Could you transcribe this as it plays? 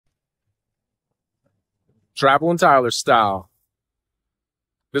Traveling Tyler style.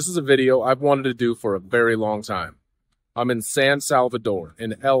 This is a video I've wanted to do for a very long time. I'm in San Salvador,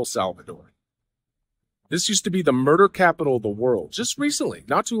 in El Salvador. This used to be the murder capital of the world, just recently,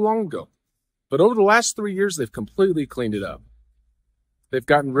 not too long ago. But over the last 3 years, they've completely cleaned it up. They've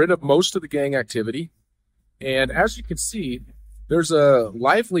gotten rid of most of the gang activity. And as you can see, there's a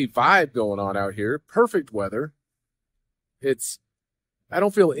lively vibe going on out here. Perfect weather. I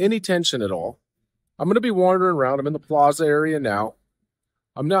don't feel any tension at all. I'm going to be wandering around. I'm in the plaza area now.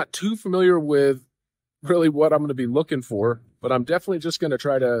 I'm not too familiar with really what I'm going to be looking for, but I'm definitely just going to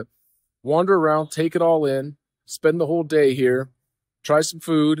try to wander around, take it all in, spend the whole day here, try some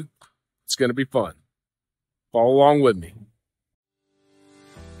food. It's going to be fun. Follow along with me.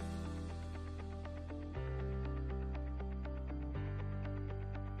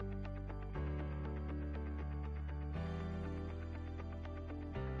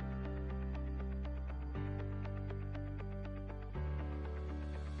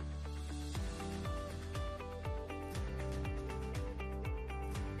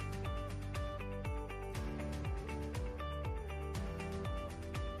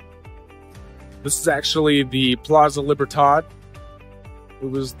 This is actually the Plaza Libertad.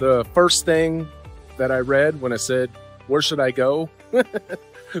 It was the first thing that I read when I said, where should I go?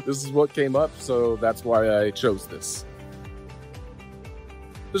 This is what came up, so that's why I chose this.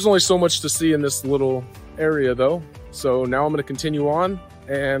 There's only so much to see in this little area though, so now I'm going to continue on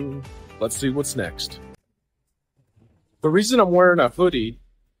and let's see what's next. The reason I'm wearing a hoodie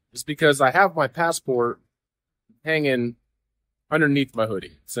is because I have my passport hanging underneath my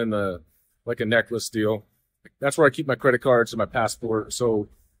hoodie. It's in the like a necklace deal. That's where I keep my credit cards and my passport, so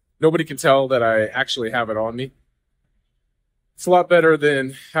nobody can tell that I actually have it on me. It's a lot better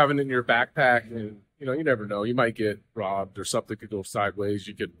than having it in your backpack, and you never know. You might get robbed or something could go sideways.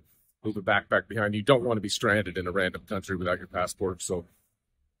 You could move a backpack behind you. You don't want to be stranded in a random country without your passport, so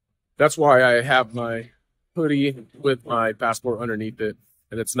that's why I have my hoodie with my passport underneath it,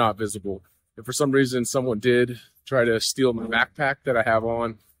 and it's not visible. If for some reason someone did try to steal my backpack that I have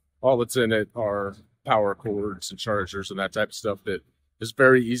on, all that's in it are power cords and chargers and that type of stuff that is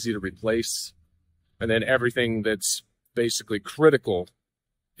very easy to replace. And then everything that's basically critical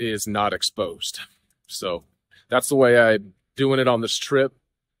is not exposed. So that's the way I'm doing it on this trip.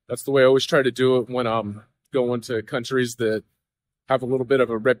 That's the way I always try to do it when I'm going to countries that have a little bit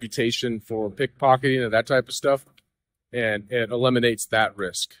of a reputation for pickpocketing and that type of stuff. And it eliminates that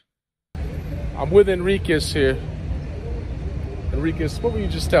risk. I'm with Enriquez here. Enriquez, what were you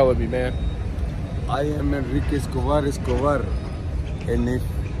just telling me, man? I am Enrique Escobar, and if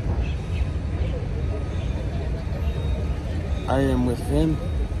I am with him,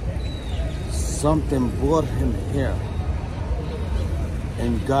 something brought him here,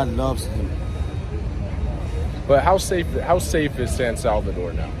 and God loves him. But how safe is San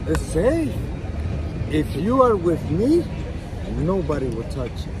Salvador now? It's safe. If you are with me, nobody will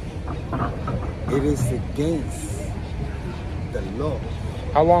touch you. It is against the law.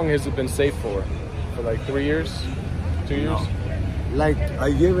 How long has it been safe for? For like 3 years? 2 years? No. Like a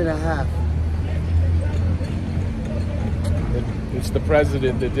year and a half. It's the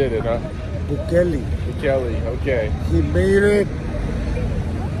president that did it, huh? Bukele. Bukele, okay. He made it.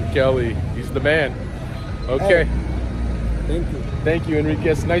 Bukele, he's the man. Okay. Hey, thank you. Thank you,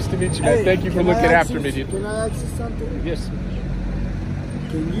 Enriquez. Nice to meet you, man. Hey, thank you for looking after me, dude. Can I ask you something? Yes.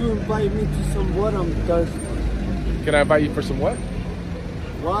 Can you invite me to some water? I'm thirsty. Can I invite you for some what?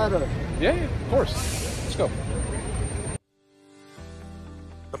 Water. Yeah, of course. Let's go.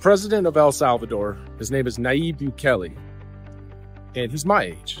 The president of El Salvador, his name is Nayib Bukele, and he's my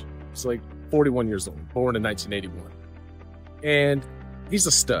age. He's like 41 years old, born in 1981. And he's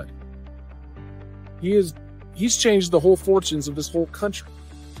a stud. He's changed the whole fortunes of this whole country.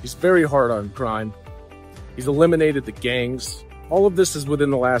 He's very hard on crime. He's eliminated the gangs. All of this is within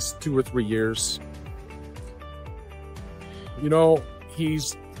the last 2 or 3 years.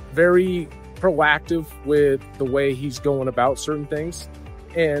 He's very proactive with the way he's going about certain things.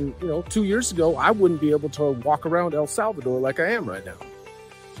 And, 2 years ago, I wouldn't be able to walk around El Salvador like I am right now.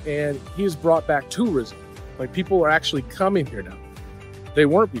 And he's brought back tourism. Like, people are actually coming here now. They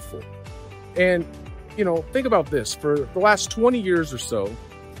weren't before. And, think about this. For the last 20 years or so,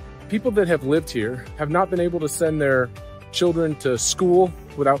 people that have lived here have not been able to send their children to school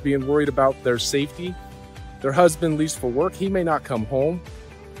without being worried about their safety. Their husband leaves for work. He may not come home.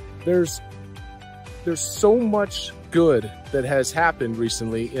 There's so much good that has happened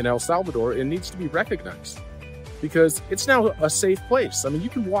recently in El Salvador. It needs to be recognized because it's now a safe place. I mean, you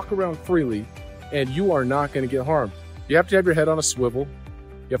can walk around freely and you are not going to get harmed. You have to have your head on a swivel.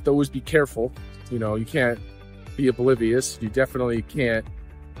 You have to always be careful. You can't be oblivious. You definitely can't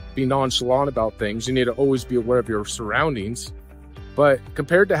be nonchalant about things. You need to always be aware of your surroundings. But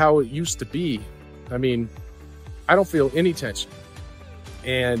compared to how it used to be, I mean, I don't feel any tension.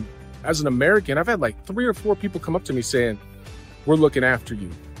 And as an American, I've had like 3 or 4 people come up to me saying, we're looking after you.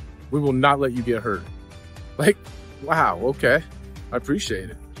 We will not let you get hurt. Like, wow, okay. I appreciate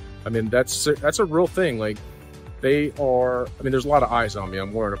it. I mean, that's a real thing. Like, they are, I mean, there's a lot of eyes on me.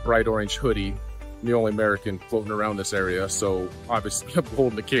 I'm wearing a bright orange hoodie. I'm the only American floating around this area. So obviously I'm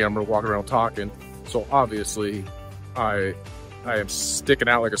holding the camera, walking around talking. So obviously I am sticking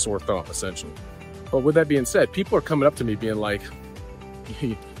out like a sore thumb, essentially. But with that being said, people are coming up to me being like,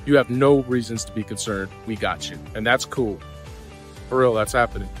 you have no reasons to be concerned. We got you. And that's cool. For real, that's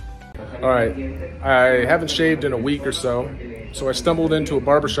happening. All right, I haven't shaved in a week or so. So I stumbled into a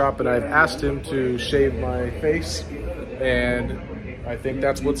barbershop and I've asked him to shave my face. And I think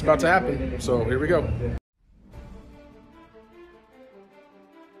that's what's about to happen. So here we go.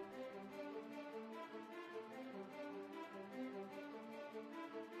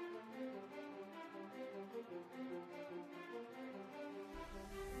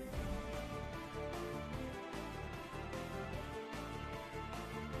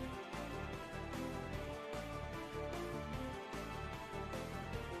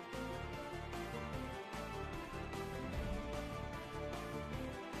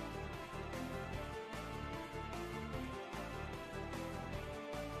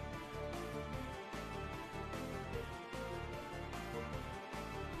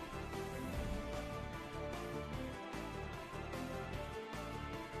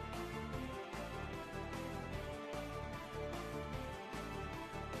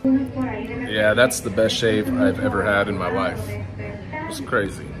 Yeah, that's the best shave I've ever had in my life. It's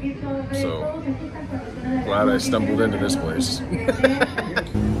crazy. So glad I stumbled into this place.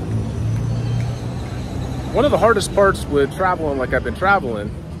 One of the hardest parts with traveling like I've been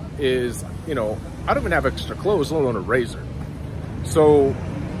traveling is, you know, I don't even have extra clothes, let alone a razor. So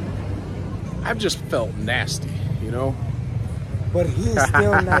I've just felt nasty, you know? But he's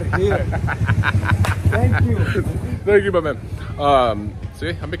still not here. Thank you. Thank you, my man. See,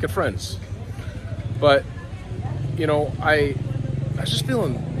 I'm making friends. But, you know, I was just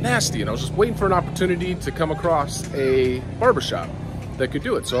feeling nasty, and I was just waiting for an opportunity to come across a barbershop that could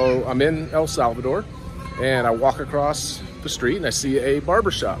do it. So I'm in El Salvador, and I walk across the street, and I see a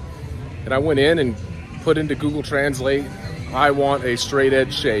barbershop. And I went in and put into Google Translate, I want a straight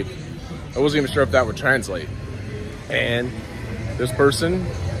edge shave. I wasn't even sure if that would translate. And this person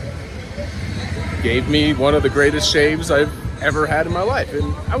gave me one of the greatest shaves I've ever had in my life.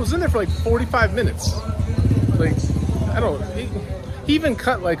 And I was in there for like 45 minutes. Like, I don't, he even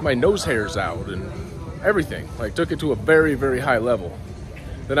cut like my nose hairs out and everything. Like, took it to a very, very high level.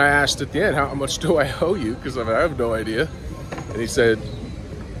 Then I asked at the end, how much do I owe you? Because I have no idea. And he said,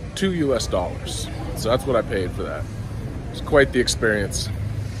 $2 US. So that's what I paid for that. It's quite the experience.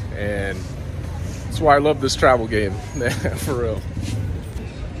 And that's why I love this travel game, for real.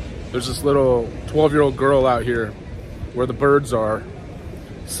 There's this little 12-year-old girl out here where the birds are,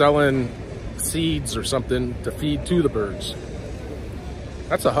 selling seeds or something to feed to the birds.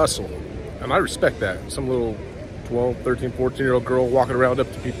 That's a hustle, and I respect that. Some little 12, 13, 14-year-old girl walking around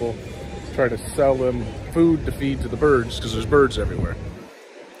up to people trying to sell them food to feed to the birds because there's birds everywhere.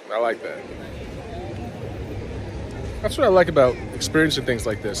 I like that. That's what I like about experiencing things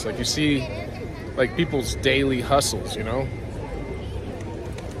like this. Like, you see like people's daily hustles, you know?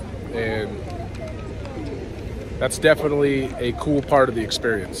 And that's definitely a cool part of the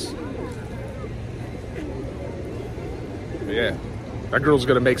experience. But yeah, that girl's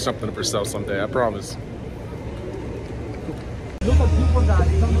gonna make something of herself someday, I promise.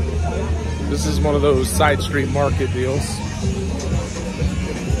 This is one of those side street market deals.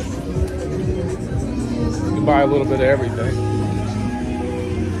 You can buy a little bit of everything.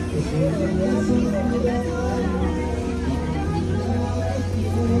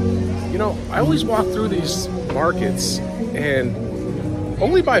 You know, I always walk through these markets and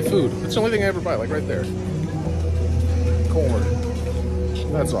only buy food. That's the only thing I ever buy, like right there. Corn.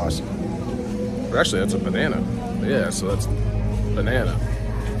 That's awesome. Or actually, that's a banana. Yeah, so that's banana.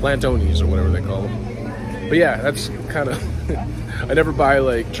 Plantonis or whatever they call them. But yeah, that's kind of, I never buy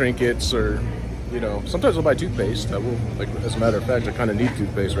like trinkets or, you know, sometimes I'll buy toothpaste. I will, like, as a matter of fact, I kind of need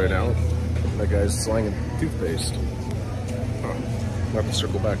toothpaste right now. That guy's slanging toothpaste. I'll have to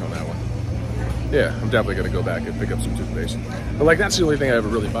circle back on that one. Yeah, I'm definitely gonna go back and pick up some toothpaste. But like, that's the only thing I ever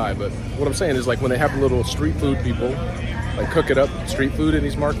really buy. But what I'm saying is, like, when they have little street food people, like, cook it up street food in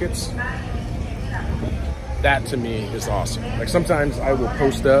these markets, that to me is awesome. Like, sometimes I will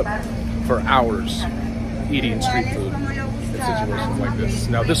post up for hours eating street food in situations like this.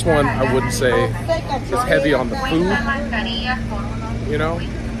 Now this one I wouldn't say is heavy on the food, you know,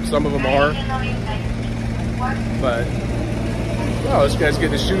 some of them are, but oh, this guy's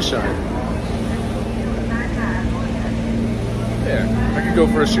getting his shoe shined. Yeah, I could go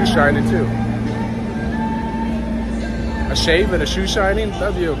for a shoe shining too. A shave and a shoe shining,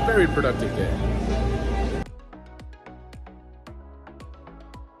 that'd be a very productive day.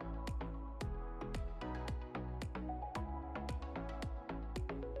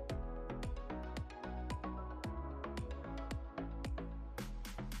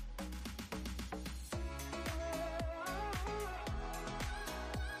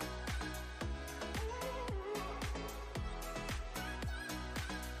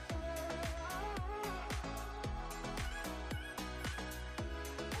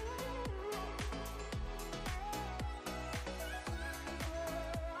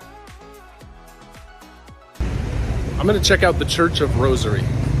 I'm gonna check out the Church of Rosary.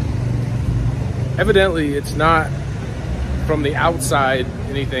 Evidently, it's not, from the outside,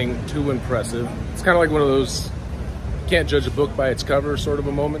 anything too impressive. It's kind of like one of those can't judge a book by its cover sort of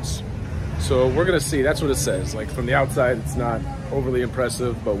a moments. So we're gonna see, that's what it says. Like from the outside, it's not overly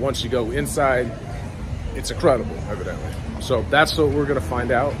impressive, but once you go inside, it's incredible, evidently. So that's what we're gonna find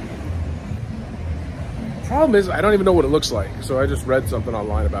out. Problem is, I don't even know what it looks like. So I just read something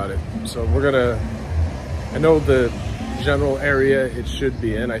online about it. So we're gonna, I know the general area it should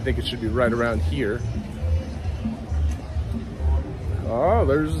be in. I think it should be right around here. Oh,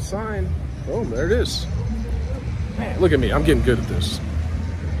 there's a sign. Oh, there it is. Man, look at me, I'm getting good at this.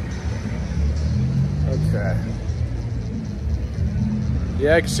 Okay.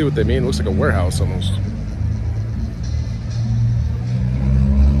 Yeah, I can see what they mean. It looks like a warehouse almost.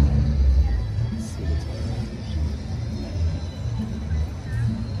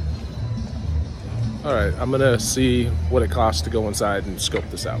 All right, I'm gonna see what it costs to go inside and scope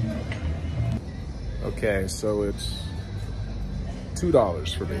this out. Okay, so it's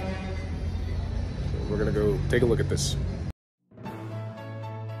 $2 for me. So we're gonna go take a look at this.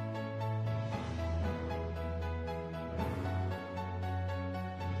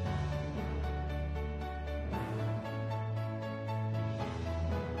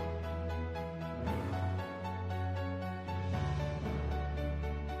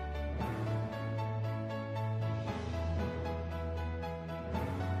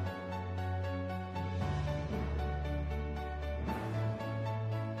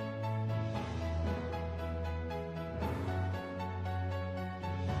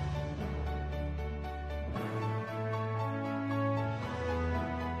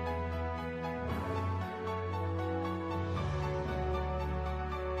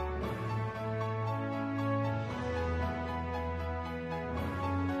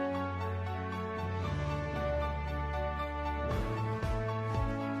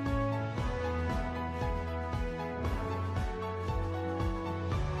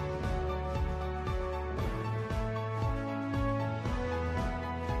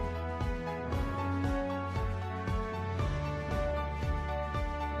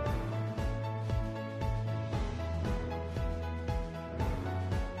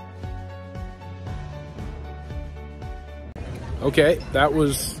 Okay, that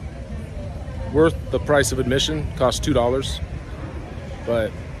was worth the price of admission. Cost $2,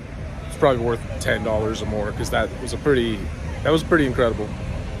 but it's probably worth $10 or more because that was pretty incredible.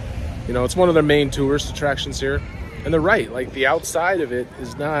 You know, it's one of their main tourist attractions here, and they're right. Like the outside of it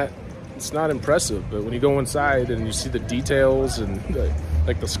is it's not impressive, but when you go inside and you see the details and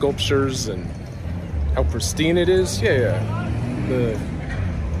like the sculptures and how pristine it is, yeah.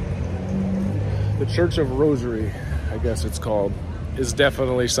 The Church of Rosary, I guess it's called, is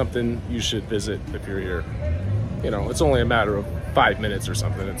definitely something you should visit if you're here. You know, it's only a matter of 5 minutes or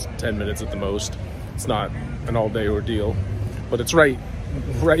something. It's 10 minutes at the most. It's not an all-day ordeal, but it's right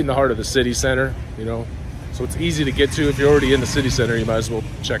in the heart of the city center, you know, so it's easy to get to. If you're already in the city center, you might as well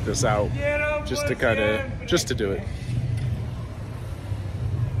check this out just to do it.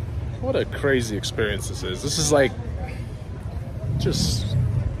 What a crazy experience this is. This is like it's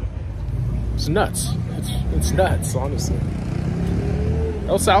nuts. It's nuts, honestly.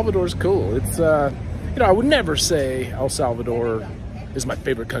 El Salvador is cool. It's you know, I would never say El Salvador is my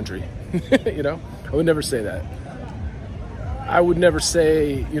favorite country. You know, I would never say that. I would never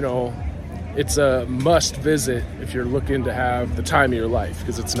say, you know, it's a must visit if you're looking to have the time of your life,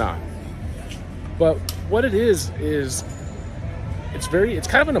 because it's not. But what it is it's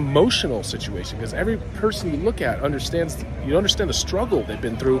kind of an emotional situation, because every person you look at understand the struggle they've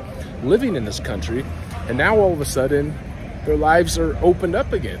been through living in this country, and now all of a sudden their lives are opened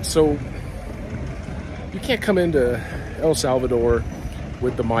up again. So you can't come into El Salvador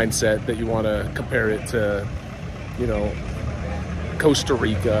with the mindset that you want to compare it to, you know, Costa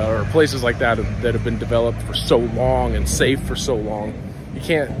Rica or places like that that have been developed for so long and safe for so long. You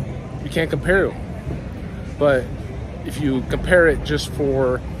can't compare them. But if you compare it just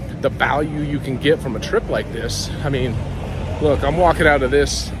for the value you can get from a trip like this, I mean, look, I'm walking out of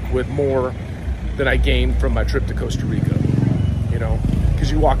this with more than I gained from my trip to Costa Rica, you know,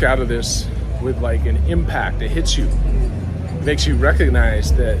 because you walk out of this with like an impact. It hits you. It makes you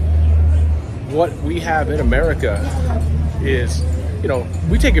recognize that what we have in America is, you know,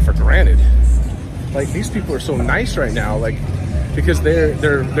 we take it for granted. Like, these people are so nice right now, like, because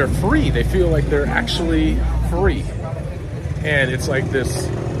they're free. They feel like they're actually free. And it's like this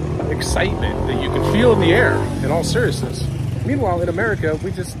excitement that you can feel in the air, in all seriousness. Meanwhile, in America,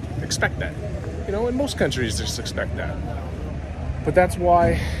 we just expect that. You know, in most countries, just expect that. But that's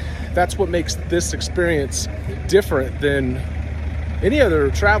what makes this experience different than any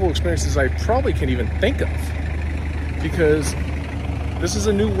other travel experiences I probably can even think of. Because this is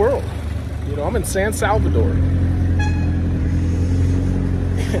a new world. You know, I'm in San Salvador.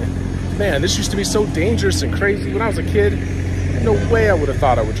 Man, this used to be so dangerous and crazy. When I was a kid, no way I would have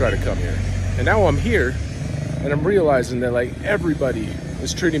thought I would try to come here. And now I'm here, and I'm realizing that, like, everybody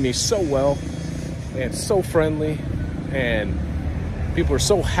is treating me so well and so friendly, and people are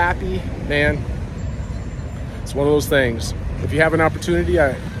so happy. Man, it's one of those things. If you have an opportunity,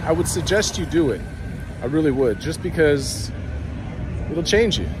 I would suggest you do it. I really would, just because it'll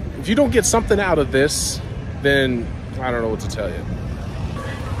change you. If you don't get something out of this, then I don't know what to tell you.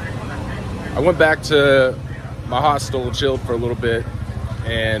 I went back to my hostel and chilled for a little bit,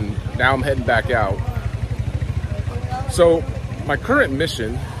 and now I'm heading back out. So my current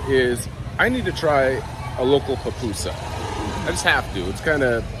mission is I need to try a local pupusa. I just have to. It's kind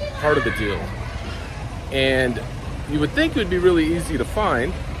of part of the deal. And you would think it would be really easy to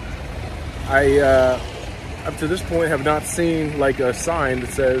find. I, up to this point, have not seen like a sign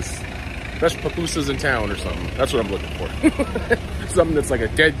that says best pupusas in town or something. That's what I'm looking for. Something that's like a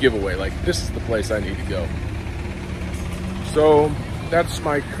dead giveaway, like this is the place I need to go. So that's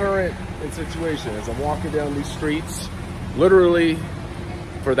my current situation as I'm walking down these streets, literally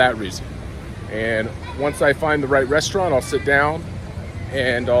for that reason. And once I find the right restaurant, I'll sit down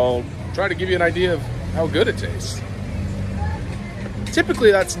and I'll try to give you an idea of how good it tastes.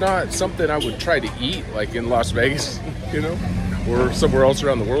 Typically, that's not something I would try to eat like in Las Vegas, you know, or somewhere else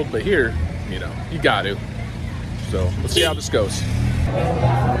around the world. But here, you know, you got to. So let's see how this goes.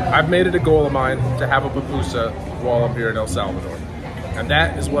 I've made it a goal of mine to have a pupusa while I'm here in El Salvador. And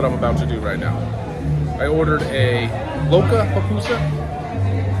that is what I'm about to do right now. I ordered a loca pupusa,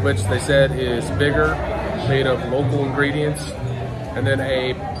 which they said is bigger, made of local ingredients, and then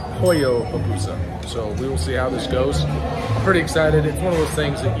a pollo pupusa. So we will see how this goes. I'm pretty excited. It's one of those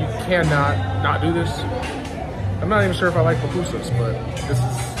things that you cannot not do this. I'm not even sure if I like pupusas, but this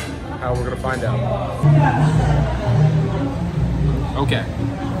is how we're gonna find out. Okay,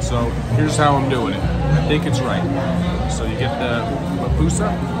 so here's how I'm doing it. I think it's right. So you get the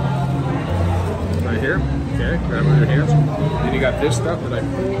pupusa right here. Okay, grab it with your hands. Then you got this stuff that I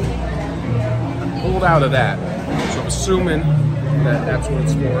pulled out of that. So I'm assuming that that's what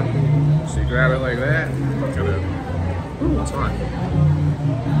it's for. So you grab it like that. Kind of, ooh, it's hot.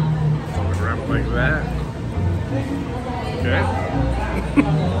 So I'm gonna grab it like that. Okay.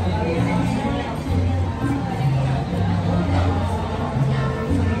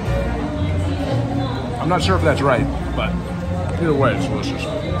 I'm not sure if that's right, but either way, it's delicious.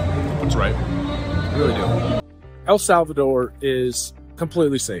 It's right. I really do. El Salvador is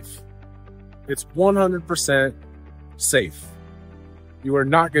completely safe. It's 100% safe. You are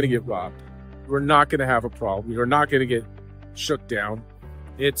not going to get robbed. You are not going to have a problem. You are not going to get shook down.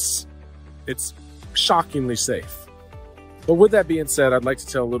 It's shockingly safe. But with that being said, I'd like to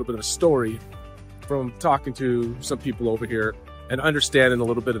tell a little bit of a story from talking to some people over here and understanding a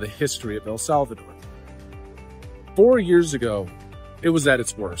little bit of the history of El Salvador. 4 years ago, it was at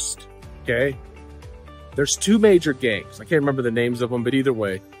its worst, okay? There's two major gangs. I can't remember the names of them, but either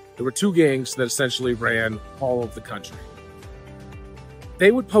way, there were two gangs that essentially ran all of the country.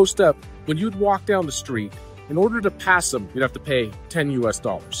 They would post up, when you'd walk down the street, in order to pass them, you'd have to pay $10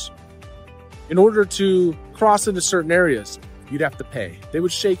 US. In order to cross into certain areas, you'd have to pay. They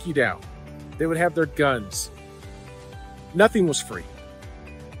would shake you down. They would have their guns. Nothing was free.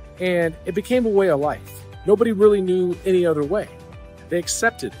 And it became a way of life. Nobody really knew any other way. They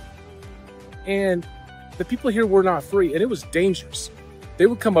accepted it. And the people here were not free, and it was dangerous. They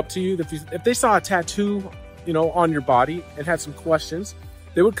would come up to you if they saw a tattoo, you know, on your body and had some questions.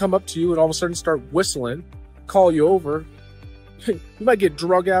 They would come up to you and all of a sudden start whistling, call you over. You might get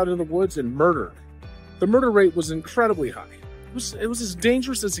drug out in the woods and murdered. The murder rate was incredibly high. It was as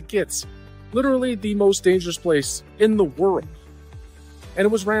dangerous as it gets. Literally the most dangerous place in the world. And it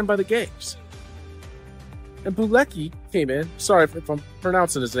was ran by the gays. And Bulecki came in. Sorry if I'm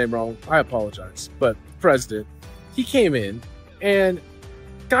pronouncing his name wrong. I apologize. But president, he came in and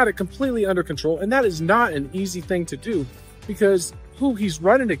got it completely under control. And that is not an easy thing to do, because who he's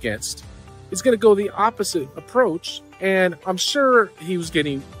running against is going to go the opposite approach. And I'm sure he was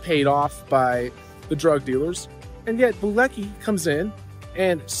getting paid off by the drug dealers. And yet Bulecki comes in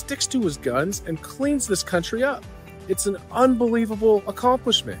and sticks to his guns and cleans this country up. It's an unbelievable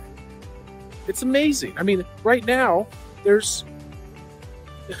accomplishment. It's amazing. I mean, right now, there's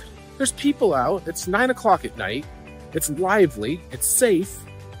people out. It's 9 o'clock at night. It's lively. It's safe.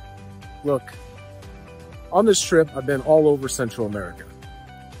 Look, on this trip, I've been all over Central America.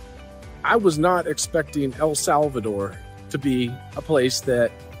 I was not expecting El Salvador to be a place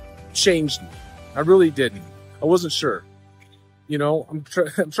that changed me. I really didn't. I wasn't sure. You know, I'm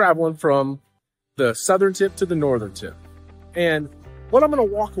traveling from the southern tip to the northern tip. And what I'm going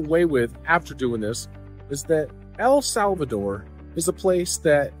to walk away with after doing this is that El Salvador is a place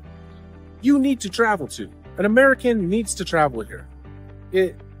that you need to travel to. An American needs to travel here.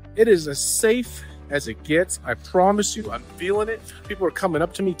 It is as safe as it gets. I promise you, I'm feeling it. People are coming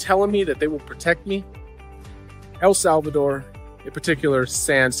up to me, telling me that they will protect me. El Salvador, in particular,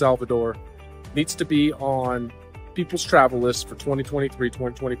 San Salvador, needs to be on people's travel list for 2023,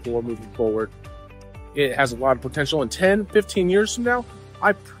 2024, moving forward. It has a lot of potential. In 10, 15 years from now,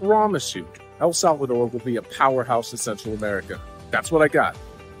 I promise you, El Salvador will be a powerhouse in Central America. That's what I got.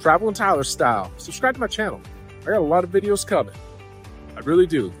 Traveling Tyler style. Subscribe to my channel. I got a lot of videos coming. I really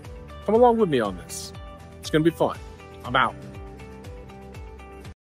do. Come along with me on this. It's going to be fun. I'm out.